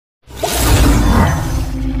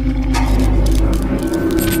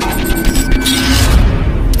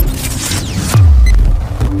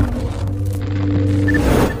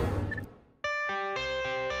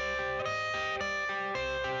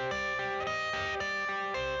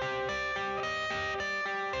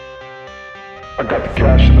I got the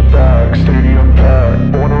cash in the bag, stadium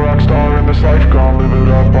packed. Born a rock star in this life, gon' live it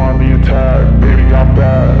up on the attack. Baby, I'm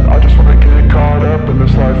bad, I just wanna get caught up in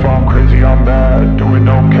this life. I'm crazy, I'm mad, doing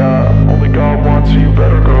no cap. Only God wants you,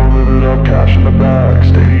 better go live it up. Cash in the bag,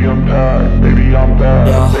 stadium packed. Baby, I'm bad,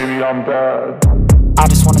 yeah. Baby, I'm bad. I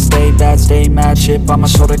just wanna stay bad, stay mad. Chip on my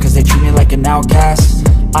shoulder cause they treat me like an outcast.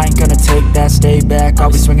 I ain't gonna take that, stay back. I'll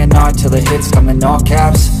be swinging hard till the hits come in all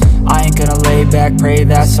caps. I ain't gonna lay back, pray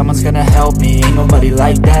that someone's gonna help me. Ain't nobody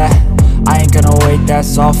like that. I ain't gonna wait,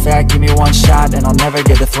 that's all fact. Give me one shot and I'll never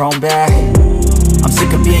get the throne back. I'm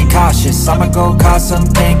sick of being cautious, I'ma go cause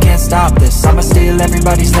something, can't stop this. I'ma steal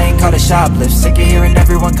everybody's lane, call it shoplift. Sick of hearing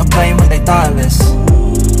everyone complain when they thoughtless.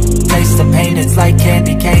 Taste the pain, it's like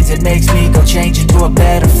candy canes. It makes me go change into a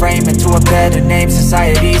better frame, into a better name.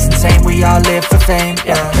 Society's insane, we all live for fame,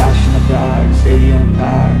 yeah. Cash in the bag, stadium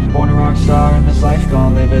packed. Born a rock star in this life,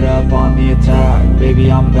 gon' live it up on the attack. Baby,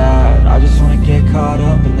 I'm bad, I just wanna get caught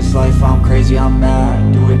up in this life. I'm crazy, I'm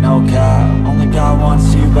mad, do it no cap. Only God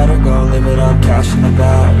wants you, better go live it up. Cash in the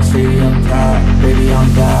bag, stadium packed. Baby, I'm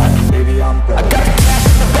bad, baby, I'm bad. I got the cash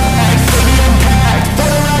in the bag, stadium packed. Born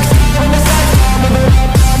a rock star in this life, gon' live it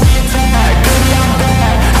up.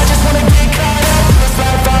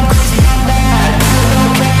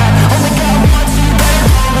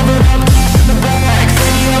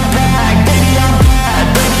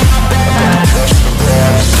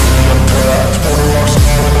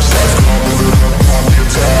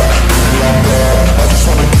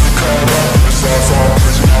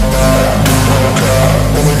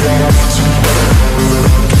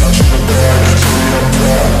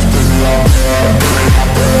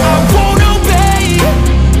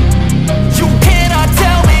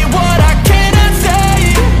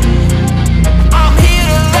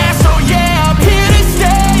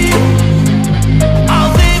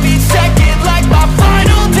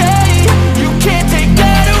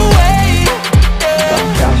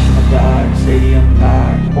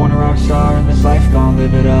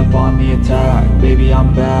 Baby,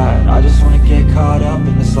 I'm bad, I just wanna get caught up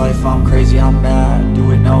in this life. I'm crazy, I'm mad,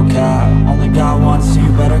 do it no cap. Only God wants you,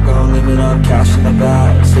 better go live it up. Cash in the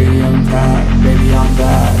bag, stadium packed.